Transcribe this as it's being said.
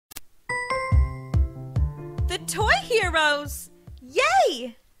The Toy Heroes!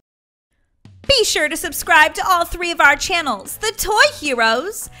 Yay! Be sure to subscribe to all 3 of our channels, The Toy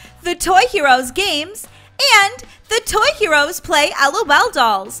Heroes Games, and The Toy Heroes Play LOL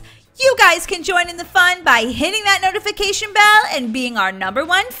Dolls. You guys can join in the fun by hitting that notification bell and being our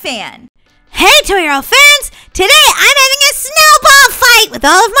 #1 fan. Hey Toy Hero fans! Today I'm having a snowball fight with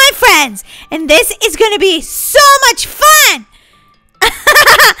all of my friends, and this is going to be so much fun!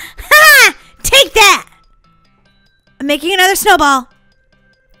 Take that! I'm making another snowball.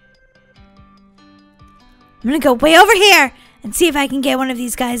 I'm going to go way over here and see if I can get one of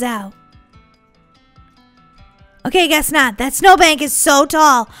these guys out. Okay, guess not. That snowbank is so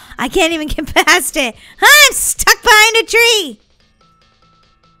tall, I can't even get past it. I'm stuck behind a tree.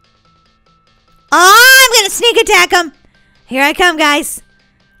 Oh, I'm going to sneak attack them. Here I come, guys.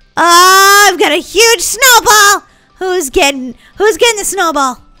 Oh, I've got a huge snowball. Who's getting the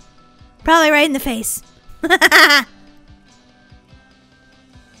snowball? Probably right in the face.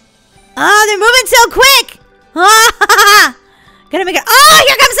 Oh, they're moving so quick. Oh, gonna make it. Oh,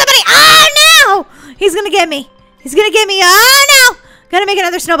 here comes somebody. Oh, no. He's going to get me. He's going to get me. Oh, no. Gotta make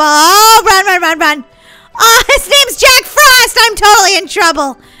another snowball. Oh, run, run, run, run. Oh, his name's Jack Frost. I'm totally in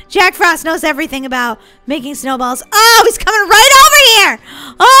trouble. Jack Frost knows everything about making snowballs. Oh, he's coming right over here.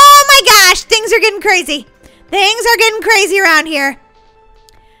 Oh, my gosh. Things are getting crazy. Things are getting crazy around here.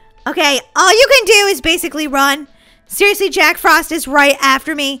 Okay, all you can do is basically run. Seriously, Jack Frost is right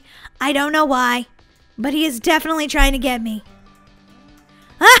after me. I don't know why, but he is definitely trying to get me.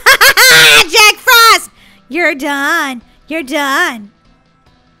 Jack Frost, you're done. You're done.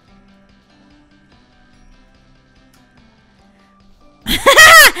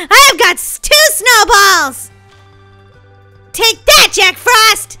 I have got 2 snowballs. Take that, Jack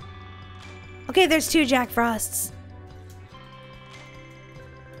Frost. Okay, there's 2 Jack Frosts.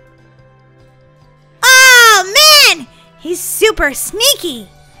 Oh, man. He's super sneaky.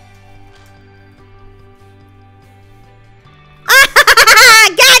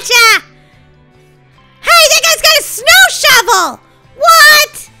 Gotcha! Hey, that guy's got a snow shovel!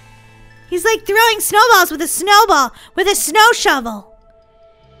 What? He's like throwing snowballs with a snow shovel.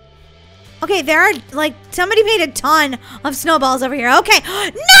 Okay, there are like somebody made a ton of snowballs over here. Okay.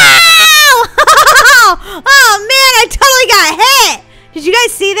 No! Oh man, I totally got hit. Did you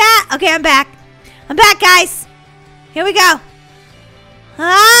guys see that? Okay, I'm back. I'm back, guys. Here we go.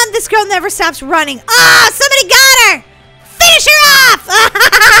 This girl never stops running. Oh, somebody got her! Finish her off!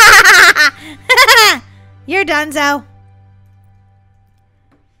 You're donezo.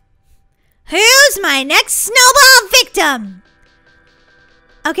 Who's my next snowball victim?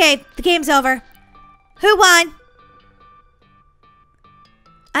 Okay, the game's over. Who won?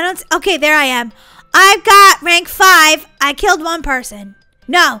 Okay, there I am. I've got rank 5. I killed 1 person.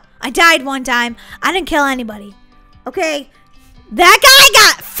 No, I died 1 time. I didn't kill anybody. Okay, that guy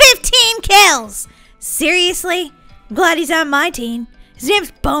got 15 kills. Seriously? I'm glad he's on my team. His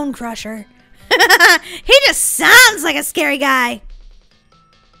name's Bone Crusher. He just sounds like a scary guy.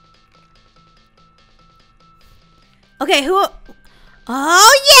 Okay, who?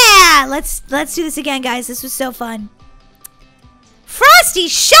 Oh yeah! Let's do this again, guys. This was so fun. Frosty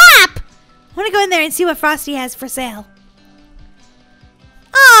shop. I want to go in there and see what Frosty has for sale.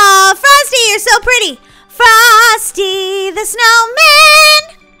 Oh, Frosty, you're so pretty. Frosty the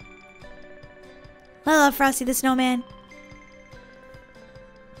Snowman. I love Frosty the Snowman.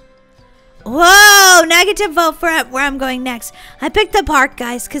 Whoa, now I get to vote for where I'm going next. I picked the park,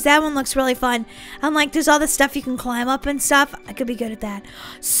 guys, because that one looks really fun. I'm like, there's all this stuff you can climb up and stuff. I could be good at that.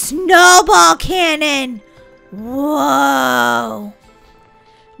 Snowball cannon. Whoa.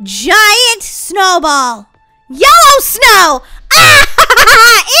 Giant snowball. Yellow snow.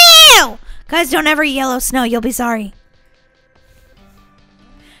 Ah, ew. Guys, don't ever eat yellow snow. You'll be sorry.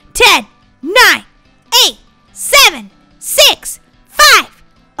 10, 9, 8, 7, 6, 5.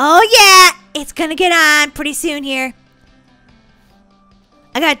 Oh yeah, it's gonna get on pretty soon here.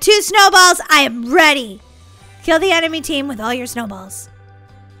 I got 2 snowballs. I am ready. Kill the enemy team with all your snowballs.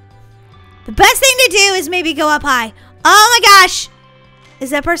 The best thing to do is maybe go up high. Oh my gosh.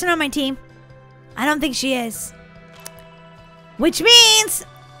 Is that person on my team? I don't think she is. Which means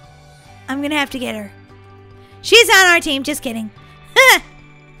I'm gonna have to get her. She's on our team, just kidding.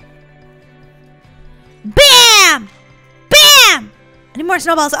 Bam! Bam! I need more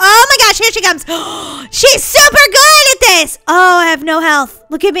snowballs. Oh my gosh, here she comes. She's super good at this. Oh, I have no health.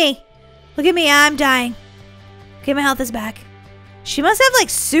 Look at me. Look at me, I'm dying. Okay, my health is back. She must have like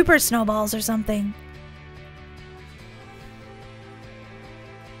super snowballs or something.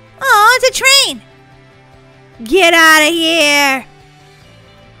 Oh, it's a train. Get out of here.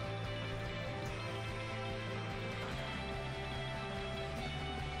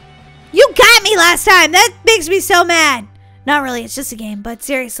 You got me last time. That makes me so mad. Not really. It's just a game, but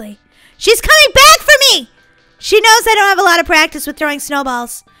seriously. She's coming back for me. She knows I don't have a lot of practice with throwing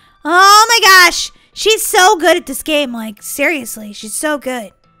snowballs. Oh my gosh. She's so good at this game. Like, seriously. She's so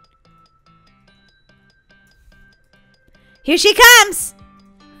good. Here she comes.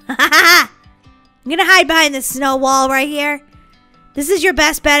 I'm going to hide behind this snow wall right here. This is your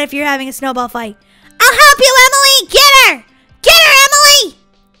best bet if you're having a snowball fight. I'll help you, Emily. Get her. Get her, Emily.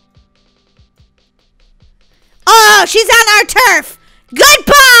 Oh, she's on our turf.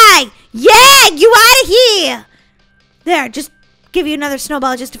 Goodbye. Yeah, you out of here. There, just give you another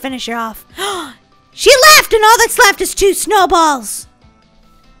snowball just to finish her off. She left, and all that's left is 2 snowballs.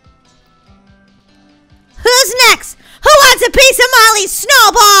 Who's next? Who wants a piece of Molly's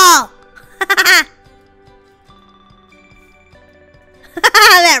snowball?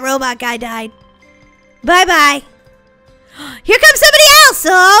 That robot guy died. Bye-bye. Here comes somebody else.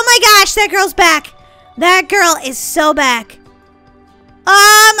 Oh my gosh, that girl's back. That girl is so back.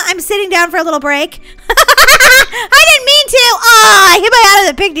 I'm sitting down for a little break. I didn't mean to. Oh, I hit my out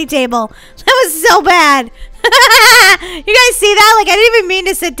of the picnic table. That was so bad. You guys see that? Like, I didn't even mean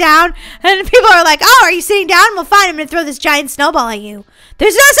to sit down. And people are like, oh, are you sitting down? Well, fine. I'm going to throw this giant snowball at you.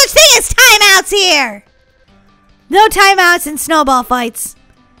 There's no such thing as timeouts here. No timeouts in snowball fights.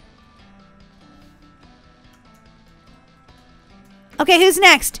 Okay, who's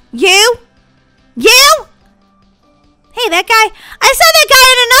next? You? You? Hey, that guy. I saw that guy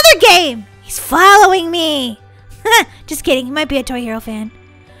in another game. He's following me. Just kidding. He might be a Toy Hero fan.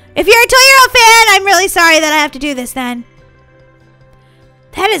 If you're a Toy Hero fan, I'm really sorry that I have to do this then.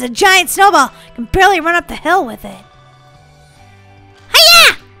 That is a giant snowball. I can barely run up the hill with it.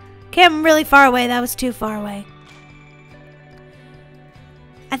 Hiya! Okay, I'm really far away. That was too far away.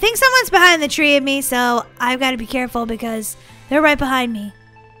 I think someone's behind the tree of me, so I've got to be careful because they're right behind me.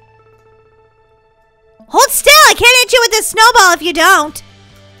 Hold still! I can't hit you with this snowball if you don't.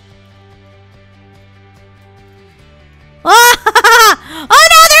 Oh,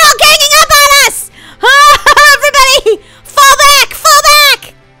 no, they're all ganging up on us! Oh, everybody, fall back, fall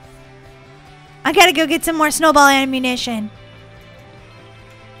back! I gotta go get some more snowball ammunition.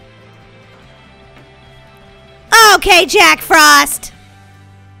 Okay, Jack Frost.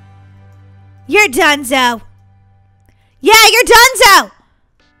 You're donezo. Yeah, you're donezo!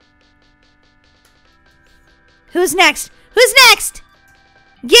 Who's next? Who's next?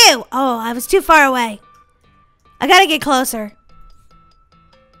 You! Oh, I was too far away. I gotta get closer.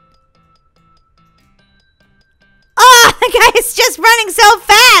 Oh, the guy is just running so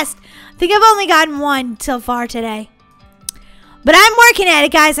fast. I think I've only gotten 1 so far today. But I'm working at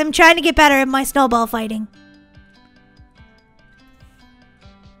it, guys. I'm trying to get better at my snowball fighting.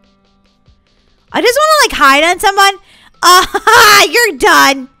 I just want to, like, hide on someone. You're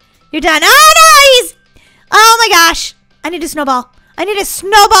done. You're done. Oh, no, he's... Oh, my gosh. I need a snowball. I need a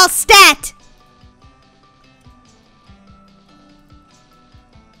snowball stat.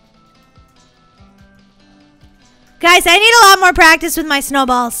 Guys, I need a lot more practice with my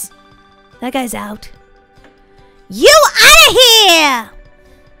snowballs. That guy's out. You out of here!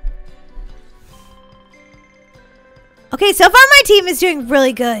 Okay, so far my team is doing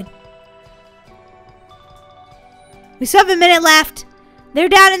really good. We still have a minute left. They're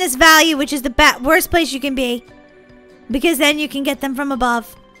down in this valley, which is the worst place you can be. Because then you can get them from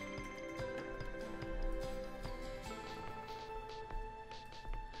above.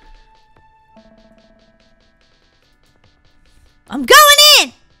 I'm going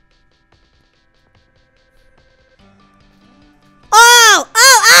in! Oh!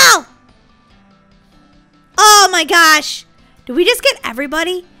 Oh! Oh! Oh my gosh. Did we just get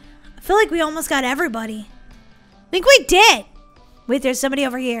everybody? I feel like we almost got everybody. I think we did. Wait, there's somebody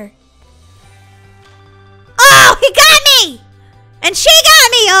over here. Oh, he got me! And she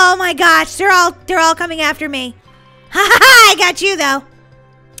got me! Oh my gosh, they're all coming after me. Ha ha ha, I got you though.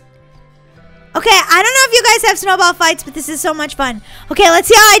 Okay, I don't know if you guys have snowball fights, but this is so much fun. Okay, let's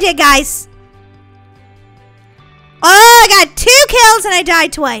see how I did, guys. Oh, I got 2 kills and I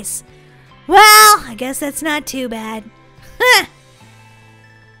died twice. Well, I guess that's not too bad.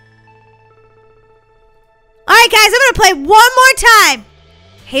 Alright, guys, I'm going to play one more time.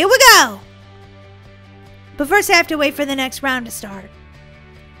 Here we go. But first, I have to wait for the next round to start.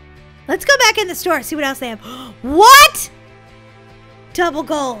 Let's go back in the store, see what else they have. What? Double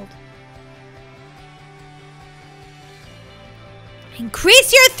gold.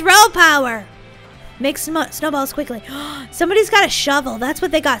 Increase your throw power. Make snowballs quickly. Somebody's got a shovel. That's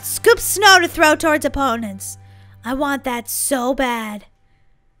what they got. Scoop snow to throw towards opponents. I want that so bad.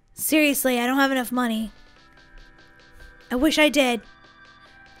 Seriously, I don't have enough money. I wish I did.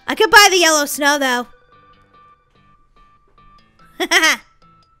 I could buy the yellow snow, though. I'm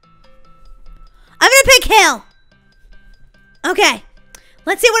gonna pick hill. Okay.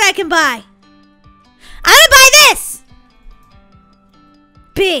 Let's see what I can buy. I'm gonna buy this.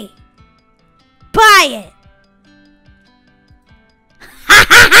 B. Buy it.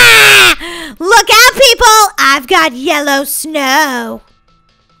 Look out, people. I've got yellow snow.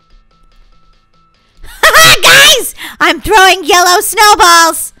 Guys, I'm throwing yellow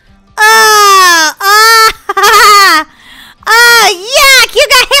snowballs. Oh, yuck. You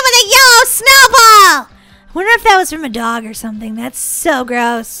got hit with a yellow snowball. I wonder if that was from a dog or something. That's so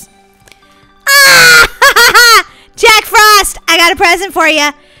gross. Jack Frost, I got a present for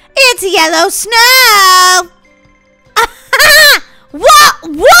you. It's yellow snow.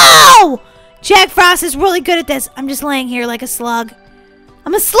 Whoa! Jack Frost is really good at this. I'm just laying here like a slug.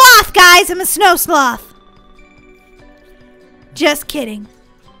 I'm a sloth, guys. I'm a snow sloth. Just kidding.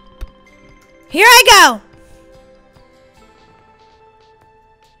 Here I go.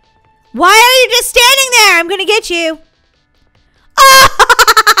 Why are you just standing there? I'm going to get you. Oh!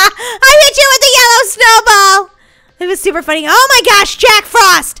 I hit you with the yellow snowball. It was super funny. Oh my gosh, Jack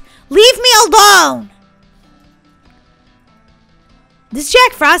Frost. Leave me alone. This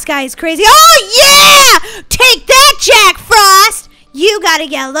Jack Frost guy is crazy. Oh, yeah! Take that, Jack Frost! You got a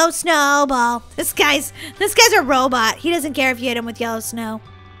yellow snowball. This guy's a robot. He doesn't care if you hit him with yellow snow.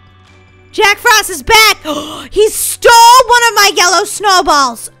 Jack Frost is back. He stole one of my yellow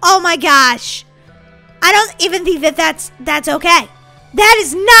snowballs. Oh, my gosh. I don't even think that's okay. That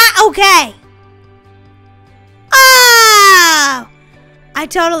is not okay. Oh!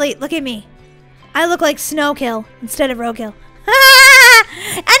 look at me. I look like Snowkill instead of Roadkill.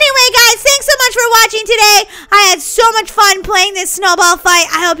 Anyway, guys, thanks so much for watching today. I had so much fun playing this snowball fight.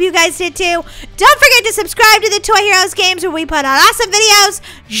 I hope you guys did too. Don't forget to subscribe to the Toy Heroes games where we put out awesome videos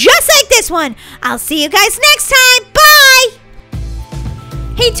just like this one. I'll see you guys next time. Bye!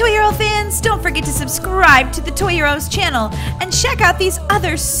 Hey Toy Hero fans, don't forget to subscribe to the Toy Heroes channel and check out these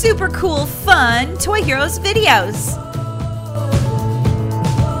other super cool, fun Toy Heroes videos.